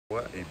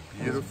What a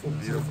beautiful,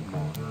 beautiful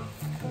moth.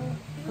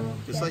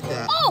 Just like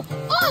that. Oh!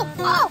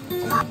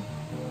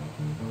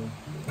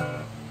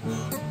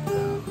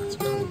 It's a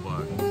cool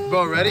bug.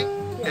 Bo, ready?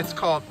 Yeah. It's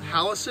called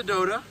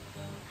Halicidota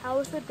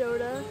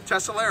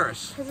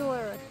tessellaris.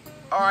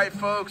 All right,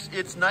 folks,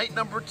 it's night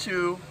number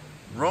 2,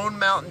 Roan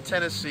Mountain,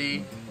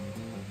 Tennessee.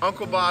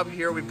 Uncle Bob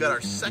here. We've got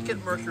our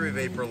second mercury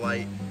vapor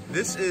light.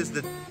 This is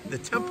the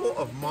Temple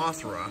of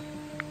Mothra,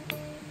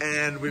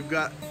 and we've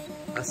got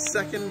a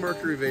second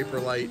mercury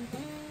vapor light.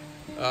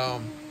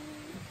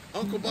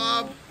 Uncle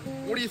Bob,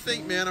 what do you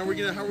think, man? How are we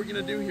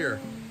gonna do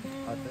here?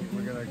 I think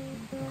we're gonna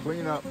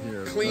clean up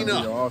here. Clean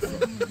up. Awesome.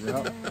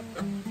 Yep.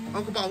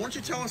 Uncle Bob, why don't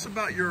you tell us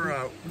about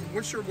your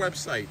what's your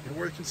website and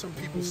where can some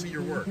people see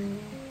your work?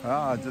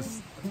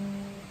 Just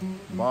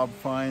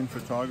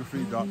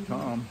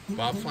bobfinephotography.com.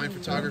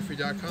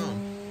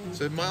 bobfinephotography.com.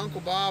 So my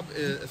Uncle Bob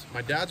is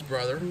my dad's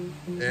brother,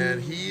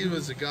 and he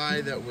was a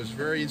guy that was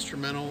very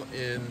instrumental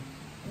in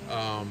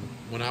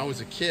when I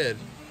was a kid,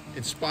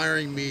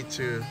 inspiring me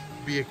to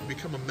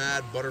become a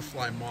mad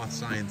butterfly moth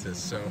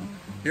scientist. So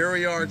here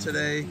we are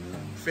today,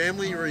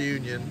 family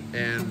reunion,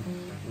 and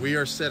we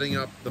are setting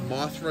up the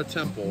Mothra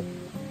Temple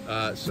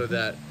so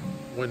that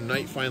when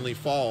night finally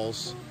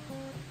falls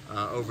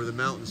over the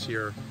mountains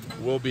here,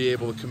 we'll be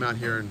able to come out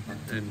here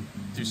and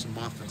do some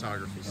moth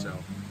photography. So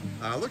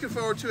looking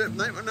forward to it.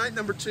 Night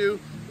number 2.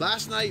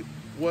 Last night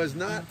was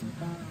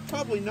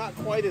probably not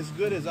quite as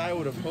good as I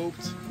would have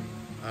hoped,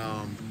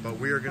 but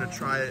we are going to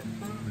try it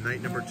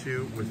night number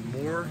 2 with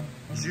more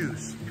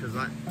juice, because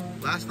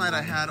last night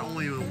I had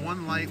only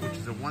one light, which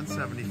is a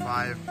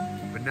 175,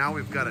 but now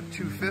we've got a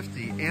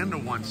 250 and a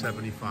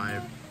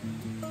 175,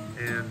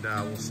 and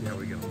we'll see how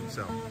we go.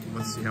 So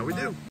let's see how we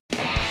do.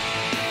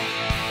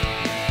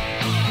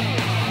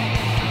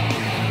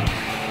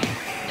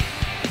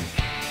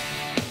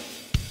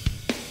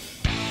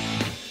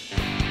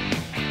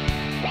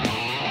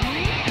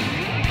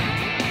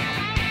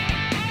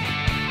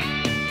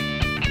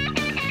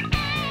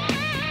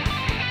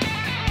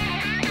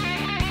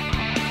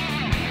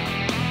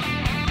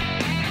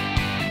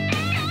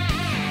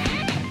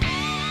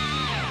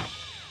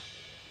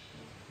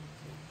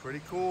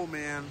 Pretty cool,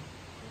 man.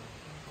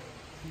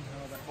 See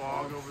how that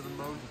fog over the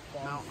mountains.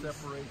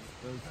 Separates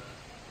those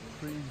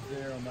trees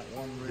there on that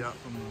one ridge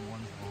from the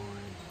ones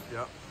behind.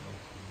 Yep.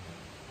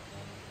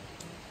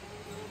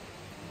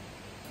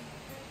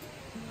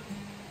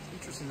 It's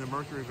interesting. The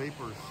mercury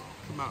vapors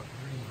come out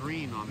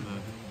green on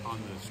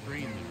the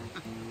screen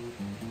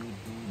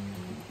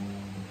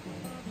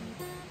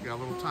there. Got a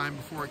little time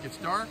before it gets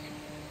dark,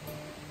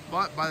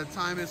 but by the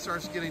time it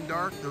starts getting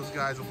dark, those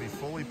guys will be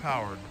fully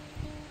powered.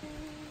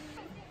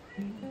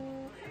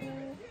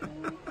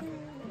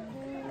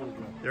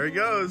 There he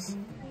goes.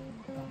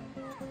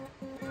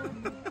 There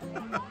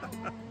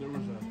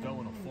was a doe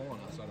and a fawn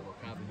outside of our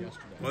cabin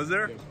yesterday. Was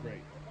there? It was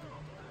great.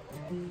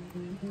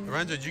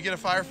 Lorenzo, did you get a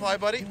firefly,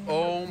 buddy?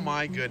 Oh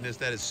my goodness,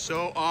 that is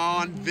so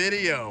on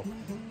video.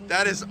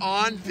 That is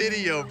on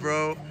video,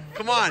 bro.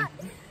 Come on.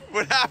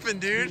 What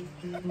happened, dude?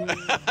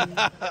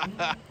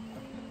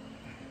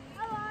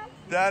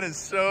 That is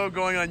so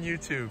going on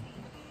YouTube.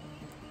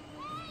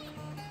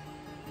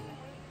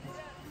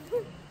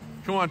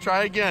 Come on,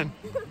 try again.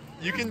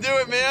 You can do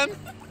it, man.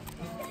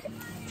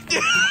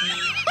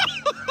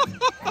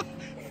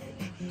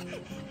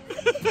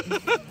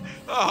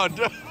 Oh,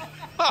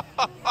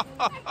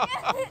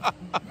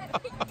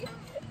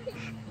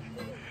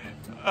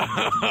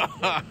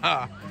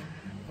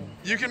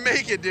 you can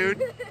make it,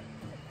 dude.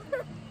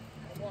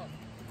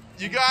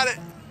 You got it.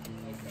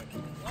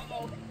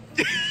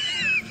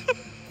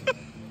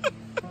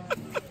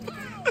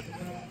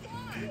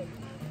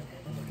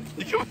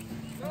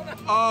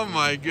 Oh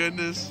my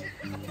goodness.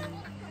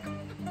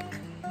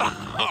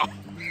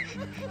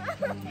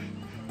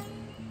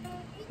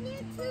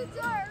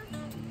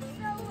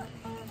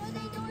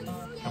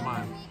 Come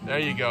on. There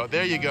you go.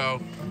 There you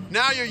go.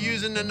 Now you're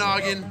using the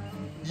noggin.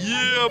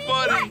 Yeah,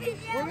 buddy.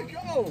 Where'd it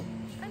go?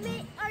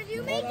 Are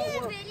you making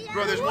a video?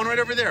 Bro, there's one right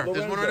over there.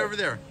 There's one right over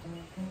there.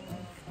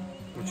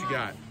 What you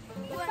got?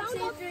 1,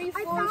 2, 3,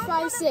 4,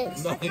 5,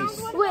 6.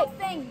 Nice. Wait.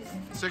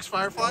 6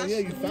 fireflies? Oh, yeah,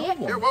 you found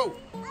one. Here, whoa.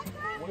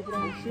 Wipe it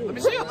on your shoe. Let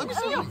me see him. Let me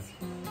see him.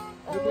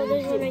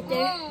 There's one right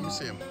there. Let me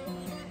see him.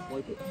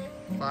 Wipe it.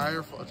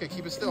 Firefly. Okay,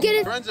 keep it still. Get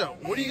it. Lorenzo,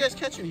 what are you guys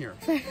catching here?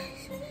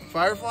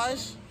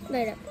 Fireflies?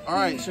 Light up. All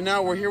right, so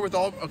now we're here with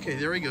all. Okay,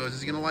 there he goes.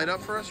 Is he gonna light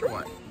up for us or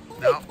what?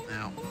 No,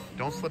 no.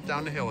 Don't slip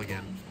down the hill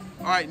again.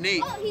 All right,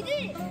 Nate. Oh, he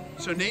did.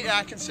 So Nate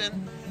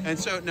Atkinson. And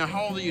so now,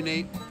 how old are you,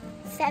 Nate?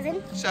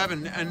 7.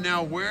 7. And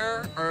now,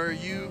 where are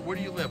you? Where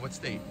do you live? What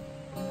state?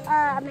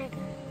 America.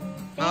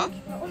 Huh?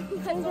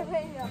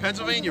 Pennsylvania.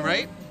 Pennsylvania,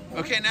 right?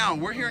 Okay, now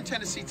we're here in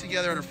Tennessee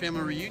together at our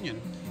family reunion.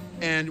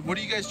 And what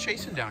are you guys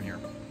chasing down here?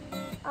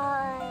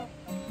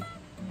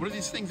 What are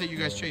these things that you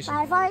guys chasing?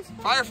 Fireflies.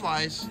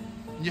 Fireflies.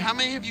 How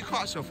many have you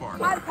caught so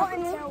far? I've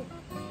gotten 2.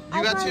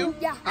 You got 2?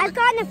 Yeah, I've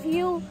gotten a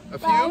few. A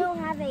But I few? don't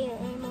have 8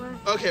 anymore.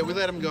 Okay, we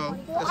let him go.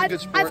 That's a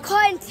good sport. I've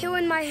caught 2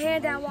 in my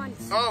hand at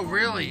once. Oh,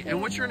 really?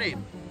 And what's your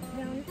name?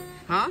 Boom.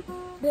 Huh?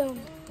 Boom.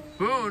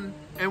 Boone,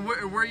 and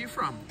where are you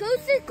from? Go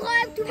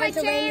subscribe to my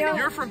channel.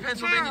 You're from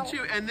Pennsylvania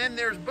too, and then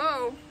there's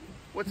Bo.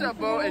 What's up,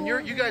 Bo? And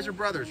you guys are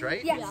brothers,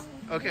 right? Yes.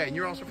 Okay, and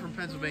you're also from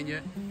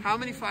Pennsylvania. How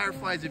many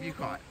fireflies have you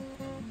caught?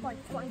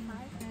 Like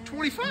 25.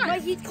 25?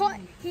 But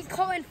he's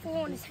caught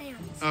 4 in his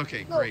hands.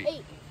 Okay, No, great.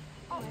 8.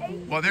 Oh, 8.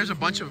 Well, there's a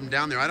bunch of them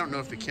down there. I don't know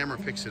if the camera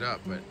picks it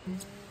up, but...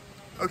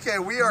 Okay,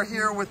 we are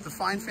here with the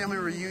Fine Family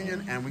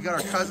Reunion, and we got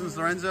our cousins,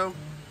 Lorenzo.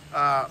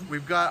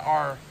 We've got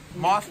our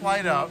moth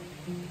light up,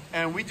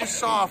 and we just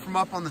saw from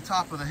up on the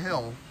top of the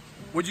hill.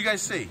 What'd you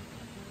guys see?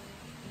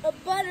 A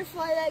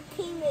butterfly that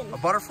came in. A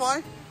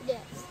butterfly? Yes.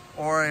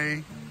 Or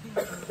a...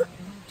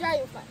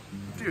 Dragonfly.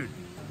 Dude,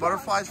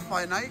 butterflies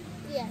fly at night?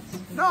 Yes.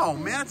 No,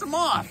 man, it's a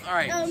moth. All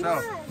right, A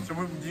so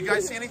moth. did you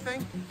guys see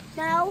anything?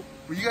 No.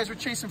 Well, you guys were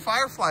chasing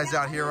fireflies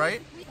out here,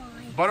 right?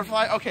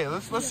 Butterfly? Okay,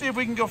 let's see if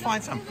we can go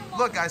find some.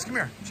 Look, guys, come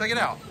here. Check it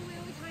out.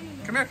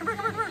 Come here, come here,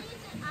 come here, come here.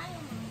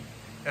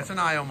 That's an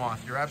Io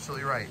moth. You're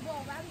absolutely right.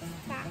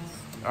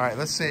 All right,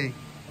 let's see.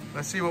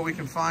 Let's see what we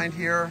can find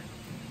here.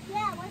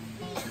 Yeah,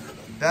 let's see.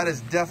 That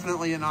is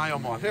definitely an Io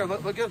moth. Here,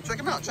 look at him. Check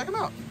him out. Check him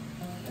out.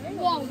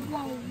 Whoa,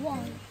 whoa, whoa.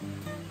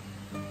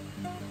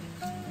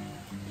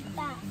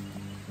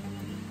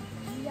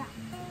 Yeah.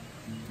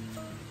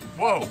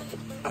 Whoa.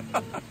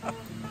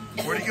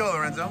 Where'd he go,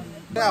 Lorenzo?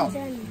 Out.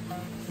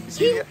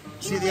 See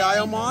the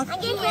Io moth? I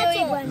can catch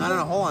it.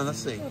 No, hold on. Let's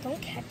see. No,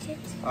 don't catch it.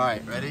 All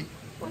right, ready?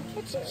 Don't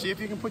catch it. See if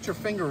you can put your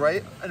finger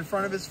right in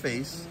front of his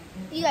face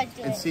You guys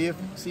do and it. see if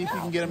you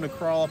can get him to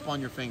crawl up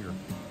on your finger.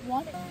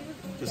 What?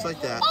 Just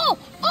like that. Oh,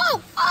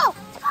 oh, oh!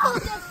 Oh,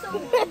 that's so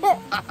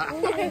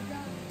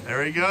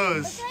There he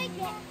goes.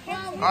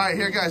 All right,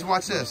 here, guys,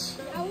 watch this.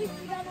 I always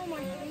do that on my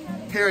finger.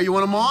 Here, you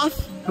want a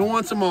moth? Who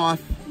wants a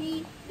moth?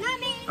 Me. Not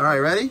me. All right,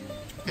 ready?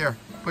 Here,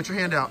 put your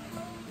hand out.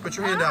 Put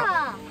your hand out.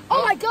 Ah.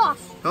 Oh my gosh.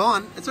 Hold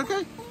on, it's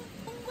okay.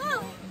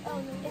 Whoa.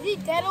 Oh, no. Is he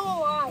dead or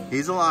alive?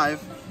 He's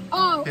alive.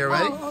 Oh. Here,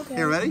 ready? Oh, okay.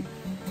 Here, ready?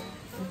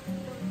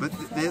 But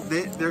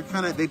they're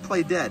kind of, they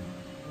play dead.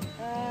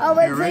 Oh,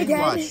 wait, Here, ready?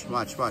 dead.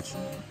 Watch.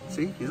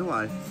 See, he's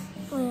alive.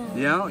 Oh,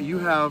 yeah. Now you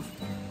have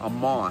a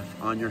moth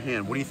on your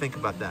hand. What do you think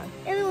about that?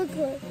 It looks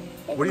good.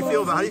 What do you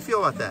feel about? How do you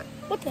feel about that?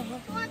 What the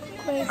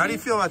heck? How do you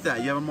feel about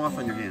that? You have a moth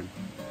on your hand.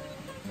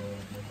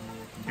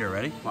 Here,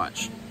 ready?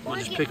 Watch. We'll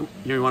just pick him.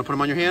 Here, you want to put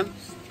him on your hand?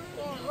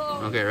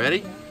 Okay,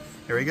 ready?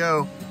 Here we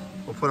go.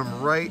 We'll put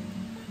him right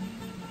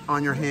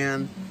on your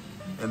hand.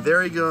 And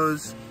there he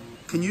goes.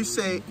 Can you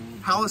say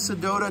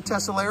Halicidota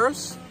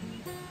tesselaris?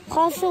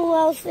 All right,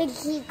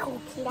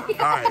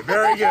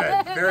 very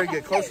good. Very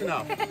good. Close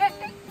enough.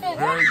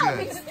 Very good.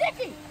 It's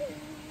sticky.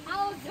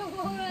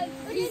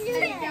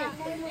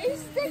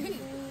 It's sticky.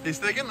 He's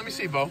thinking? Let me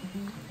see, Bo.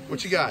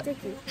 What you got? Can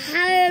Can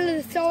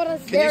you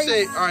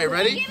say, all right,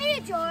 ready? Give me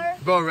a jar.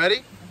 Bo,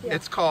 ready?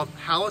 It's called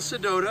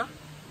Halicidota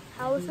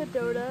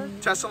Halicidota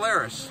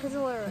tesselaris.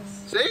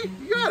 tesselaris. See?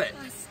 You got it.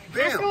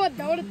 Bam.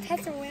 Halicidota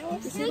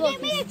tesselaris. Can you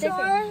give me a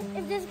jar?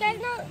 If this guy's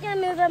not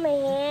gonna move on my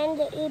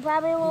hand, he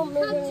probably won't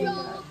move in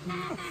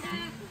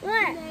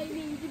What?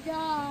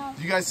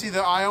 Do you guys see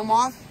the Io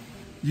moth?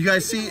 You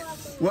guys see?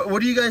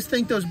 What do you guys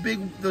think those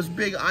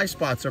big eye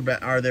spots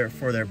are there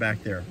for there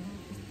back there?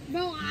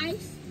 No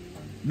eyes.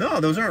 No,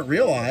 those aren't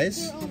real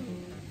eyes.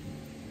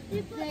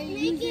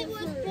 Make it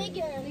look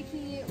bigger.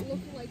 Making it look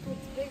like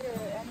it's bigger,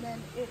 and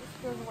then it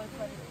scares away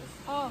predators.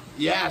 Oh.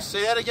 Yeah,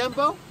 say that again,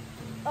 Bo.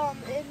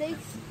 It makes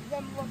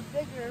them look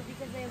bigger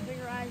because they have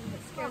bigger eyes, and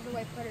it scares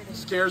away predators.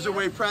 Scares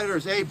away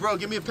predators. Hey, bro,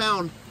 give me a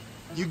pound.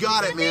 You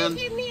got it, man.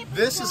 Give me a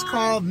This is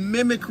called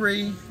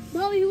mimicry.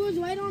 Bro, he was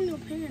right on the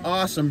pin.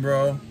 Awesome,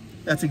 bro.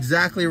 That's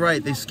exactly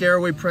right. They scare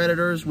away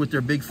predators with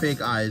their big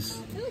fake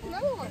eyes. Look,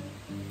 another one.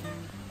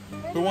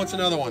 Who wants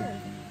another one?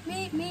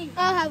 Me.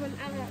 I'll have one.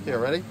 Here,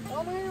 ready?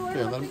 Oh,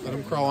 Here, let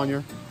him crawl on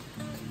your.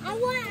 I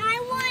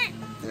want.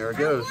 There it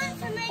goes.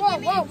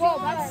 Whoa,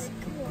 that's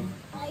cool.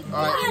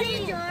 All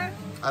right.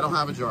 I don't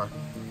have a jar.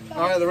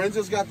 All right,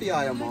 Lorenzo's got the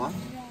Io moth.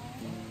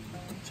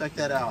 Check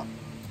that out.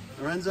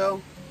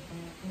 Lorenzo,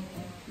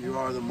 you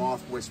are the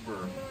moth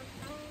whisperer.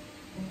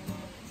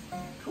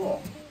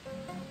 Cool.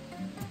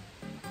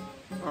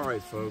 All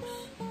right, folks.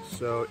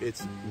 So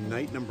it's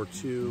night number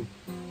 2,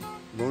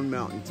 Roan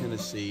Mountain,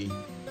 Tennessee.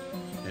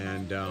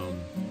 And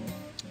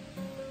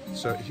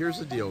so here's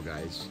the deal,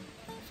 guys.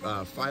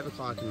 5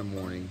 o'clock in the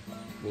morning,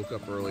 woke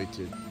up early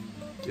to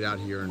get out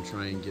here and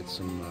try and get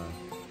some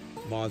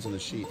moths on the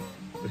sheet.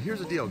 But here's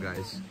the deal,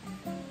 guys.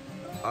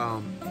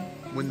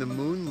 When the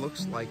moon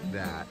looks like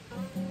that,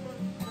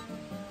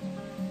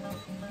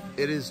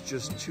 it is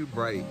just too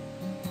bright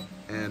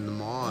and the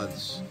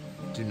moths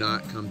do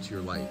not come to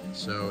your light.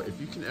 So if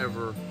you can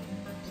ever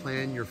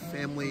plan your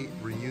family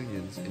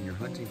reunions and you're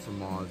hunting for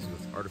moths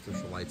with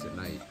artificial lights at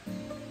night,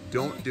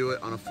 don't do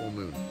it on a full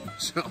moon.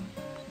 So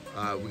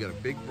we got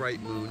a big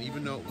bright moon,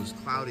 even though it was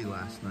cloudy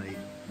last night.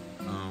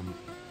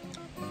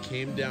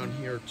 Came down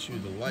here to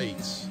the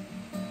lights,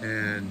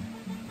 and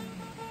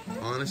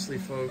honestly,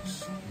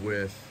 folks,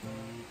 with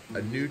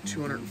a new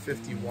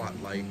 250 watt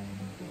light,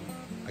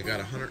 I got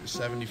a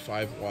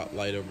 175 watt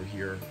light over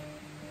here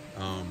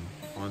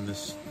on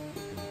this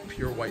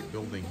pure white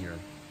building here,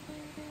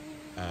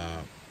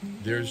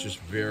 there's just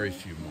very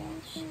few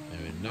moths.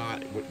 I mean,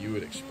 not what you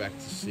would expect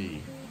to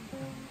see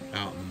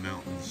out in the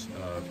mountains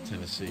of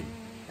Tennessee.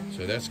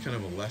 So that's kind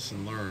of a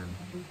lesson learned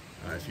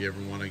if you ever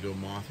want to go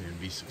mothing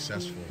and be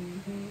successful.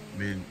 I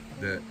mean,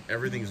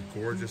 everything's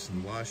gorgeous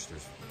and lush.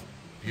 There's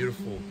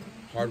beautiful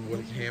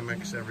hardwood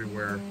hammocks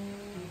everywhere.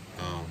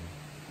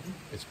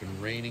 It's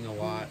been raining a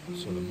lot,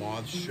 so the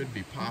moths should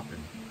be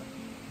popping.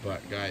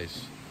 But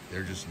guys,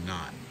 they're just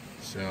not.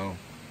 So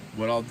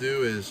what I'll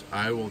do is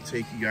I will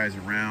take you guys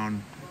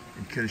around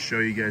and kind of show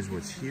you guys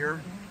what's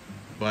here.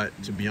 But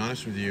to be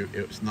honest with you,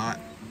 it was not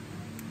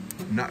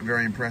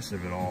very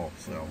impressive at all.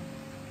 So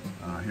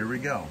here we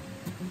go.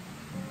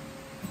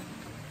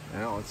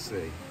 Now let's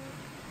see.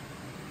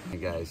 Hey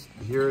guys,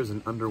 here is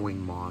an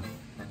underwing moth,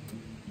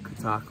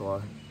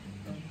 Catocala,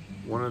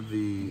 one of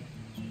the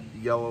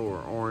yellow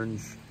or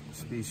orange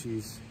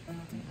species.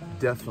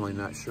 Definitely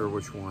not sure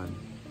which one.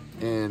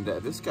 And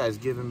this guy's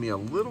giving me a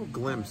little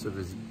glimpse of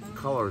his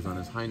colors on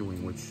his hind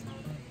wing, which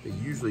they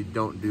usually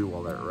don't do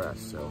while they're at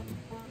rest. So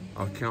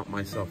I'll count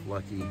myself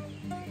lucky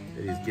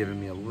that he's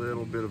giving me a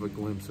little bit of a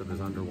glimpse of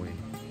his underwing.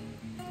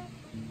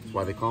 That's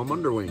why they call them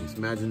underwings.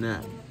 Imagine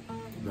that.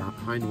 The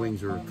hind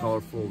wings are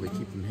colorful, they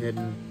keep them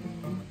hidden,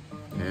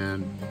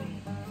 and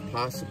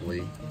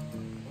possibly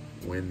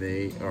when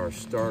they are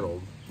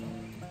startled,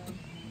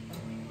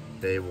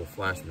 they will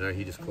flash. There,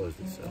 he just closed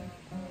it, so.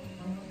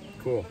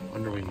 Cool,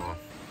 underwing moth.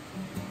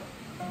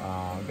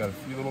 I've got a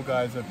few little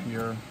guys up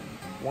here.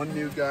 One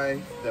new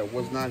guy that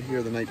was not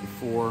here the night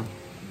before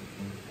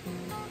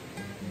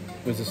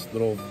was this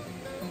little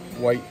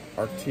white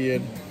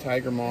arctiid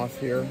tiger moth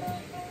here,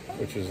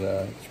 which is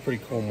it's a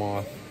pretty cool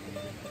moth.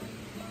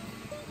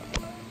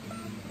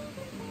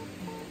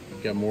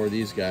 Got more of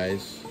these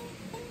guys.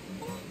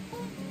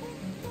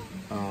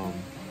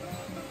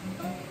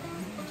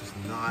 Just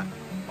not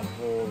a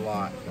whole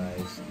lot,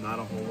 guys. Not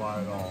a whole lot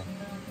at all.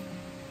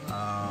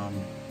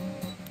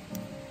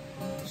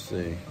 Let's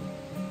see.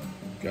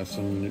 Got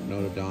some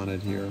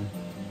notodonid here.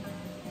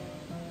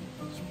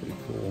 It's pretty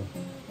cool.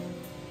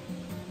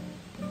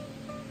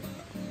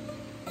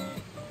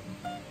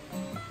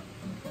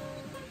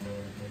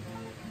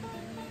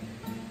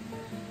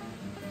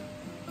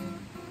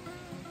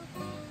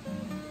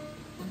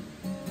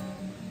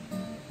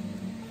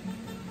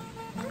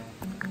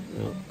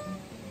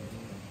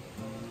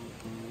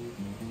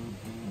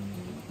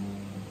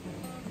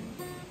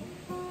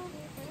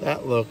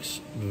 That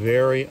looks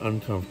very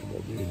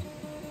uncomfortable, dude.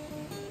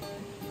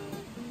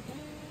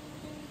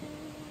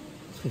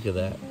 Look at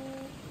that.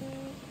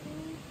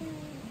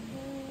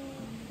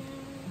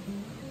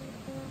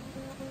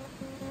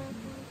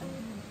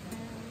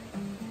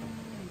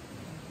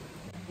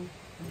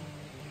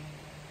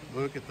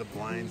 Look at the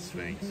blind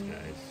sphinx,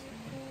 guys.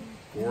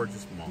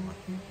 Gorgeous moth.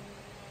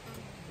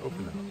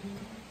 Open up.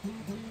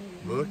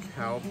 Look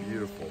how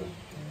beautiful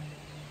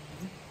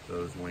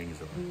those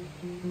wings are.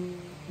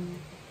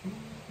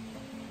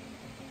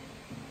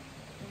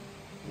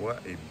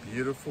 What a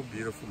beautiful,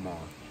 beautiful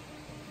moth.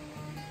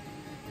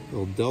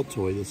 Little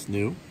deltoid that's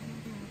new.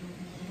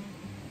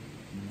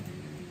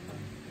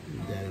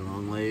 Daddy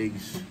long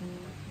legs.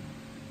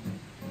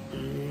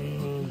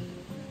 Yeah,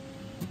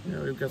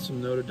 we've got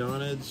some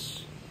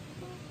notodonids.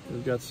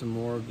 We've got some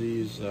more of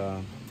these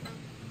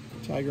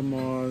tiger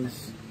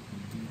moths.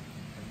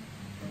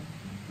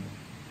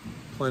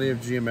 Plenty of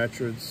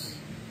geometrids.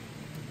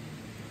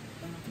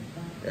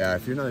 Yeah,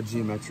 if you're not a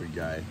geometric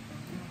guy,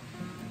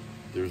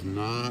 there's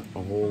not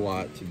a whole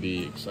lot to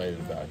be excited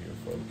about here,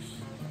 folks.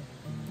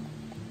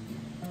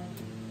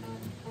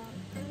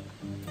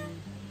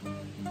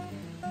 It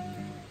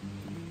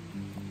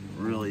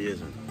really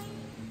isn't.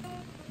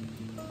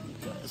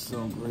 Got this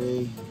little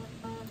gray.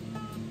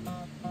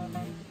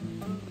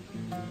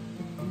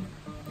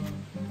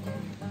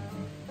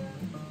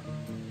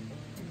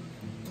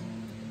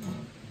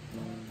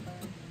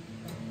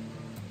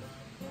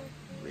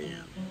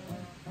 Man.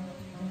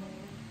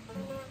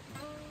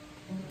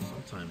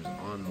 Sometimes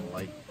on the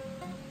light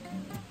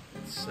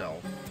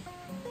itself,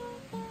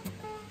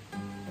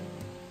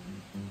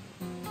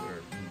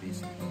 there can be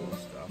some cool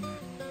stuff,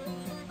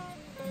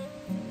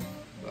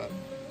 but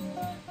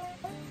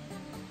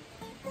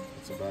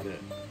that's about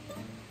it.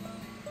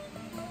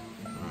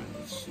 Alright,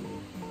 let's see.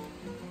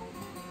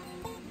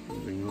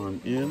 Moving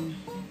on in.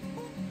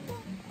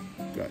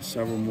 Got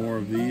several more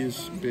of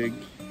these big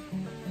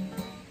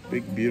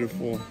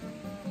beautiful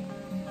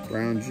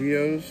brown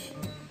geos.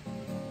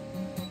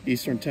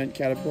 Eastern tent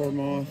caterpillar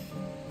moth.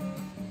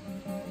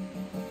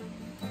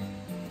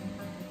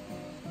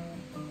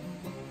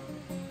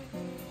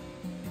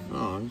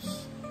 Oh,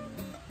 it's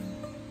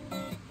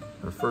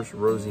our first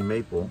rosy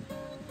maple.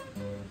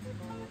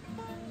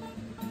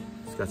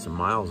 It's got some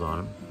miles on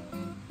him.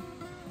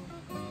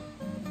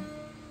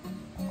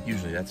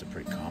 Usually that's a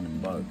pretty common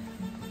bug.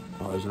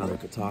 Oh, there's another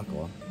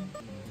Catocala.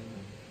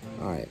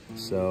 Alright,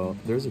 so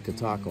there's a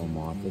Catocala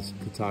moth. That's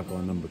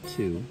Catocala number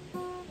 2.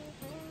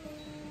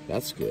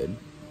 That's good.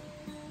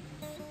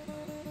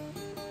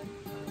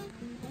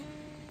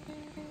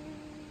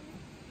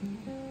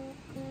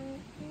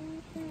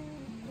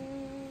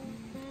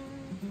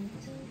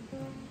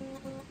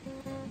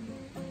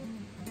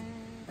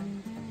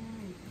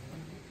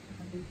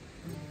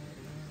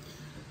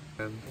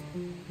 And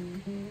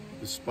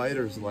the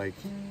spider's like,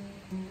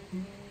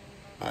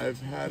 I've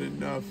had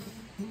enough.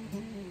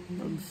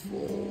 I'm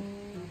full.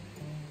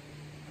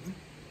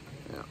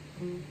 Yeah.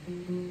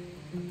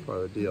 Part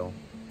of the deal.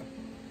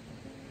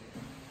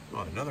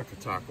 Oh, another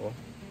Catockel.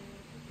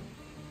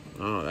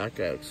 Oh, that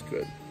guy looks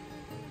good.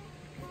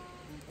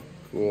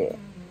 Cool.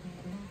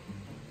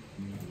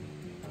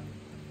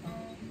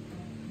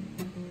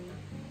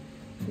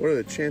 What are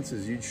the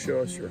chances you'd show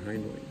us your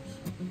hindwings?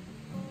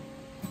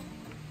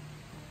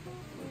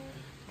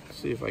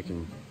 See if I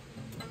can.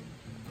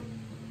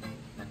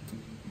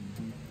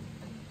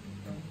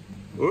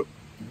 Whoop.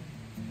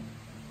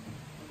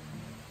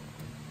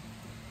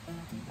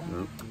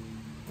 No.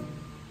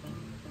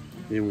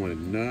 He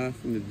wanted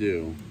nothing to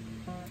do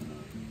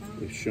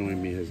with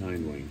showing me his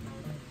hind wing.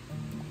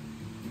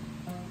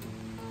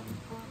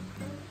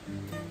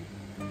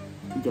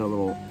 We got a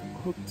little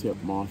hook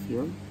tip moth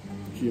here,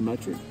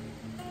 geometric.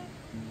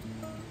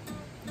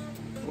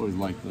 Always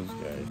like those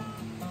guys.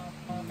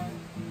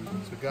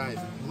 So guys,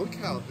 look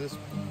how this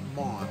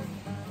moth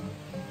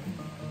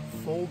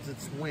folds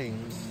its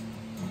wings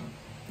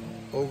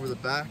over the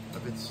back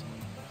of its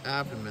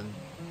abdomen.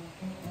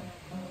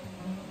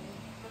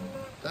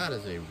 That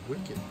is a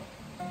wicked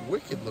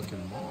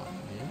looking moth,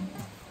 man.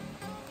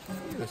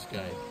 Look at this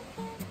guy.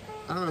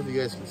 I don't know if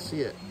you guys can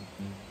see it,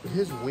 but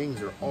his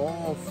wings are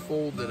all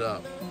folded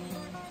up.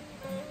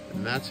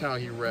 And that's how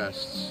he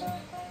rests.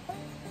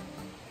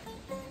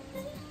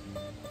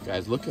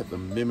 Guys, look at the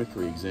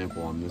mimicry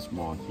example on this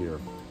moth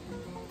here.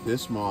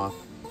 This moth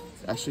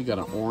actually got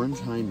an orange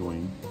hind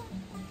wing,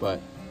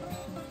 but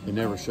it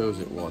never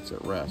shows it while it's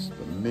at rest.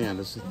 But man,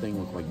 this thing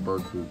looked like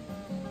bird poop.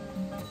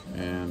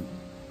 And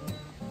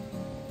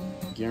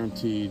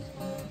guaranteed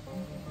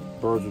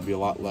birds would be a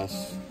lot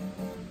less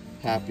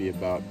happy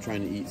about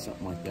trying to eat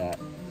something like that.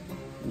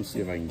 Let me see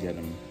if I can get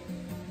him.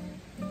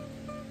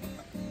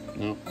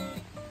 Nope.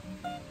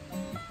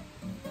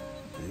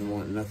 They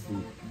want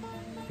nothing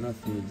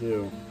to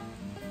do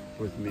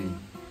with me.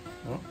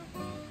 Oh,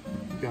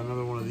 got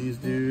another one of these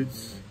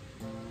dudes.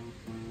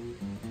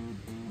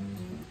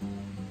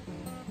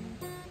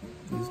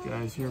 These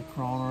guys here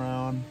crawling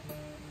around.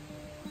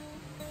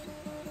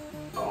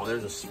 Oh,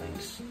 there's a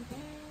sphinx.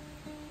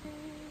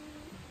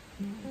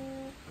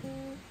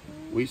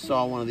 We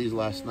saw one of these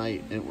last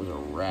night and it was a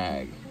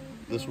rag.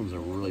 This one's a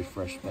really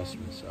fresh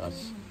specimen, so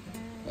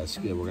that's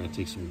good. We're gonna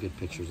take some good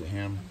pictures of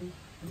him.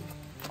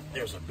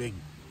 There's a big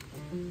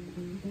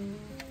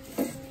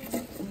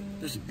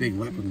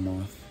leopard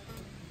moth.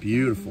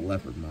 Beautiful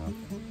leopard moth.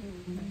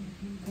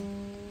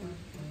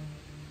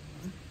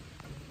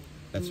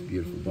 That's a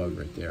beautiful bug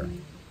right there.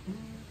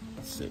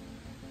 Let's see.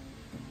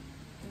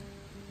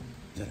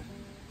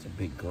 It's a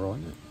big girl,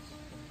 isn't it?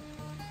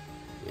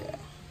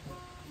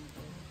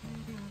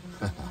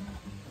 Yeah.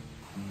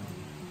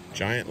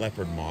 Giant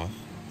leopard moth.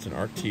 It's an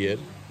arctiid.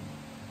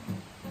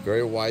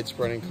 Very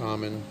widespread and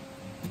common.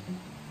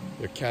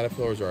 Their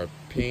caterpillars are a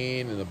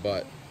pain in the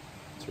butt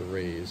to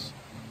raise.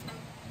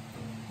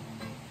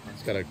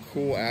 It's got a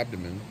cool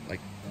abdomen,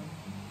 like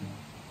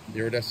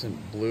iridescent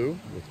blue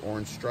with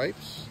orange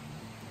stripes.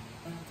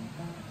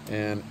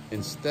 And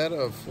instead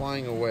of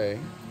flying away,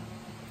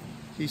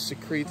 he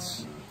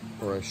secretes,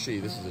 or a she,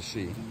 this is a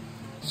she,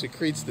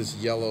 secretes this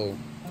yellow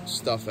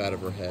stuff out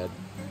of her head.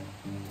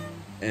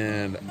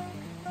 And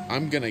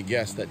I'm gonna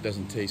guess that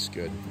doesn't taste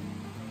good.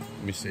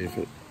 Let me see if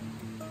it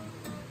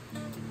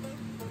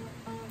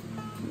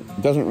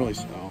doesn't really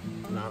smell.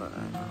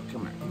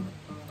 Come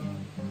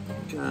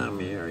here. Come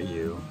here,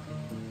 you.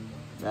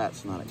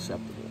 That's not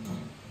acceptable.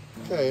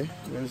 Okay,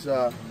 there's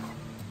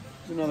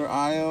another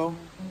IO.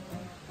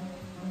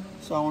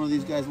 Saw one of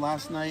these guys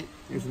last night.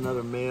 Here's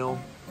another male.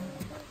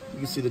 You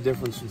can see the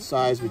difference in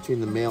size between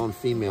the male and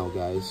female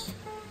guys.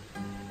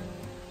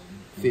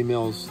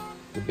 Female's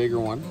the bigger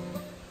one.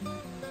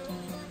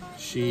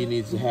 She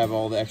needs to have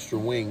all the extra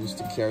wings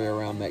to carry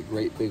around that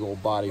great big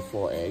old body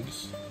full of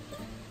eggs.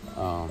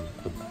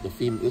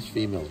 This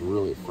female is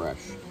really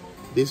fresh.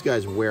 These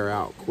guys wear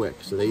out quick,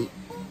 so the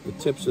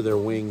tips of their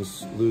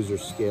wings lose their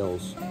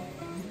scales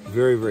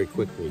very, very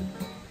quickly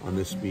on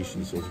this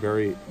species. So it's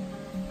very,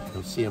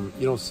 you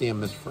don't see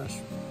them this fresh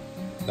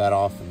that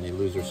often. They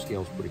lose their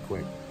scales pretty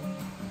quick.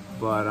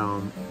 But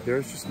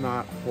there's just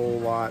not a whole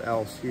lot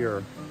else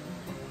here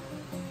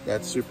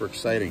that's super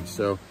exciting.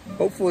 So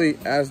hopefully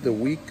as the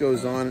week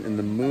goes on and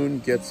the moon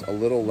gets a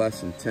little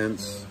less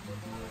intense,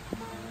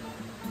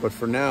 but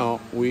for now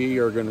we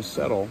are going to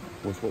settle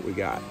with what we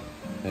got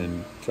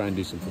and try and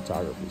do some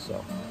photography.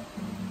 So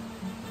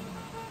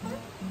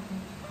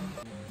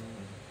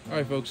all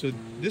right folks, so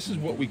this is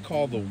what we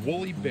call the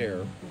woolly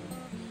bear.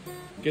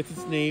 Gets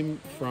its name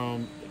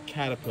from the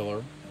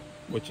caterpillar,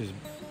 which is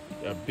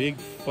a big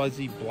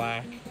fuzzy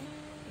black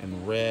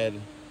and red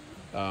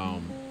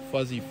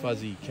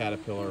fuzzy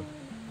caterpillar.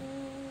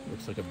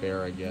 Looks like a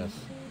bear, I guess.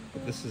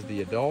 But this is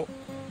the adult.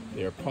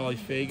 They are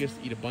polyphagous,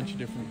 eat a bunch of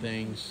different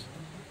things.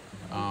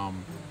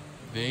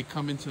 They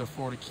come into the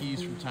Florida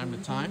Keys from time to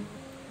time.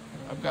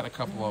 I've got a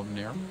couple of them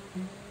there.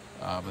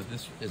 But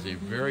this is a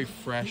very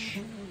fresh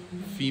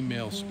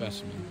female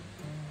specimen.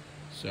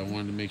 So I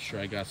wanted to make sure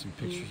I got some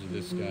pictures of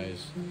this,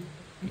 guys,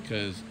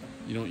 because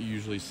you don't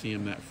usually see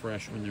them that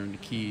fresh when they're in the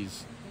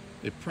Keys.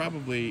 They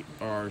probably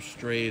are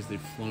strays.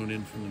 They've flown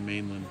in from the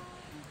mainland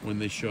when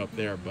they show up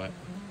there, but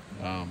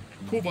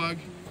cool bug,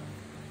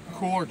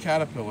 cooler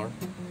caterpillar.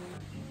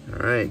 All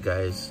right,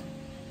 guys,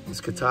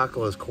 this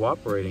Catocala is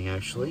cooperating,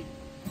 actually.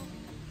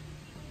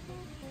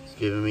 It's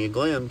giving me a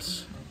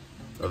glimpse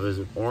of his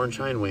orange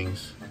hind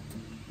wings.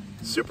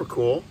 Super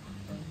cool.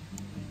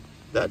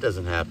 That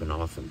doesn't happen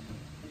often.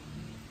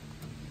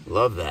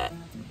 Love that.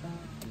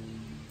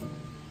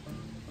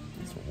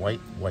 It's a white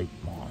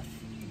moth.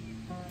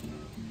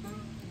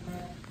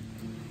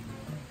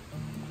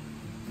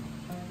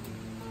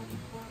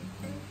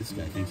 This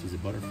guy thinks he's a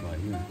butterfly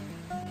here.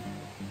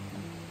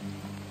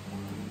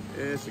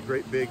 It's a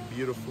great big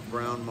beautiful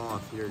brown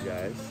moth here,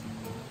 guys.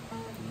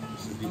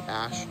 This is the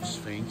ash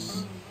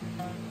sphinx.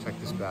 Check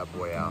this bad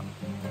boy out.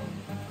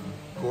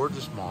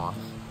 Gorgeous moth.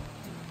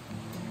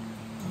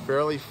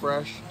 Fairly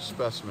fresh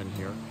specimen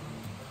here.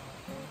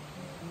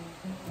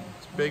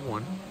 It's a big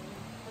one.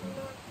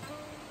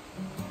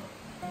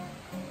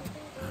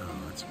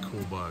 Oh, that's a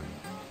cool bug.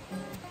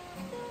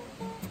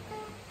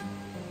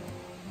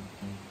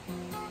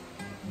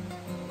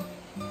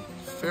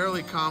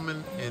 Fairly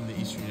common in the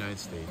eastern United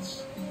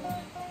States.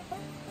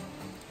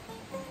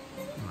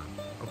 Come on,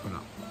 open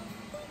up.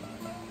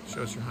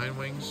 Show us your hind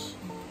wings.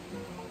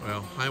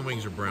 Well, hind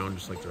wings are brown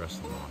just like the rest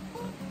of the moth.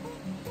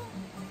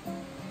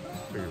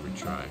 Figured we'd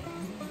try.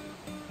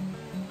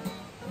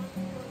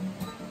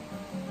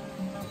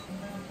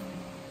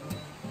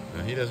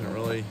 Now he doesn't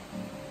really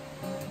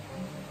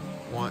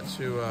want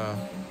to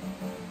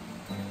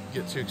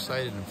get too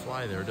excited and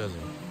fly there, does he?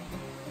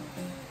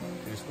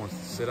 He just wants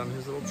to sit on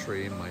his little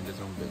tree and mind his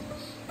own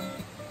business.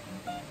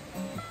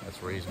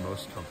 That's where he's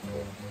most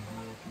comfortable.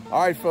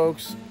 All right,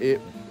 folks,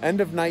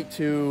 end of night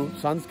 2,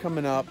 sun's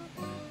coming up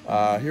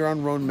here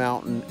on Roan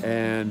Mountain,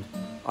 and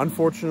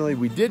unfortunately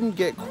we didn't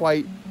get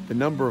quite the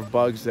number of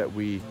bugs that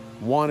we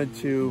wanted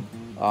to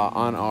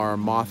on our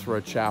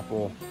Mothra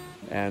chapel,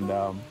 and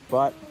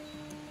but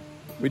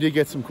we did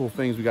get some cool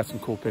things. We got some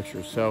cool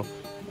pictures. So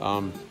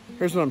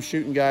here's what I'm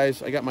shooting,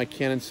 guys. I got my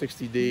Canon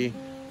 60D,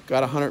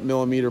 got a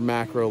 100mm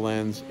macro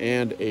lens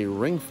and a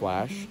ring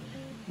flash,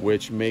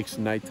 which makes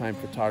nighttime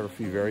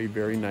photography very,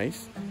 very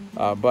nice.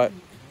 But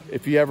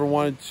if you ever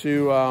wanted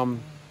to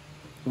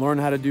learn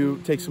how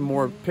to take some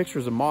more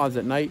pictures of moths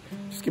at night,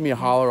 just give me a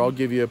holler. I'll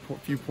give you a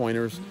few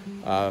pointers,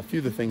 a few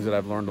of the things that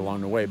I've learned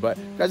along the way. But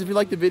guys, if you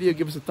like the video,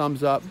 give us a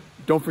thumbs up.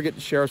 Don't forget to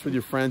share us with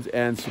your friends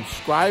and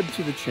subscribe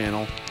to the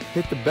channel.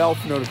 Hit the bell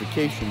for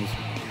notifications.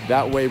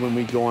 That way, when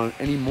we go on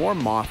any more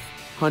moth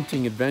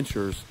hunting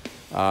adventures,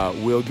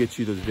 we'll get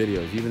you those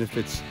videos, even if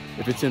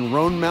it's in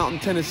Roan Mountain,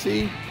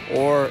 Tennessee,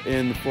 or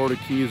in the Florida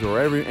Keys, or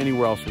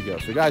anywhere else we go.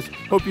 So guys,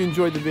 hope you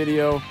enjoyed the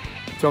video.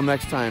 Until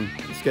next time,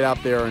 let's get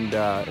out there and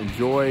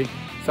enjoy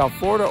South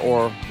Florida,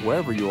 or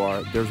wherever you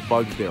are. There's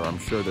bugs there. I'm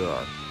sure there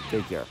are.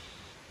 Take care.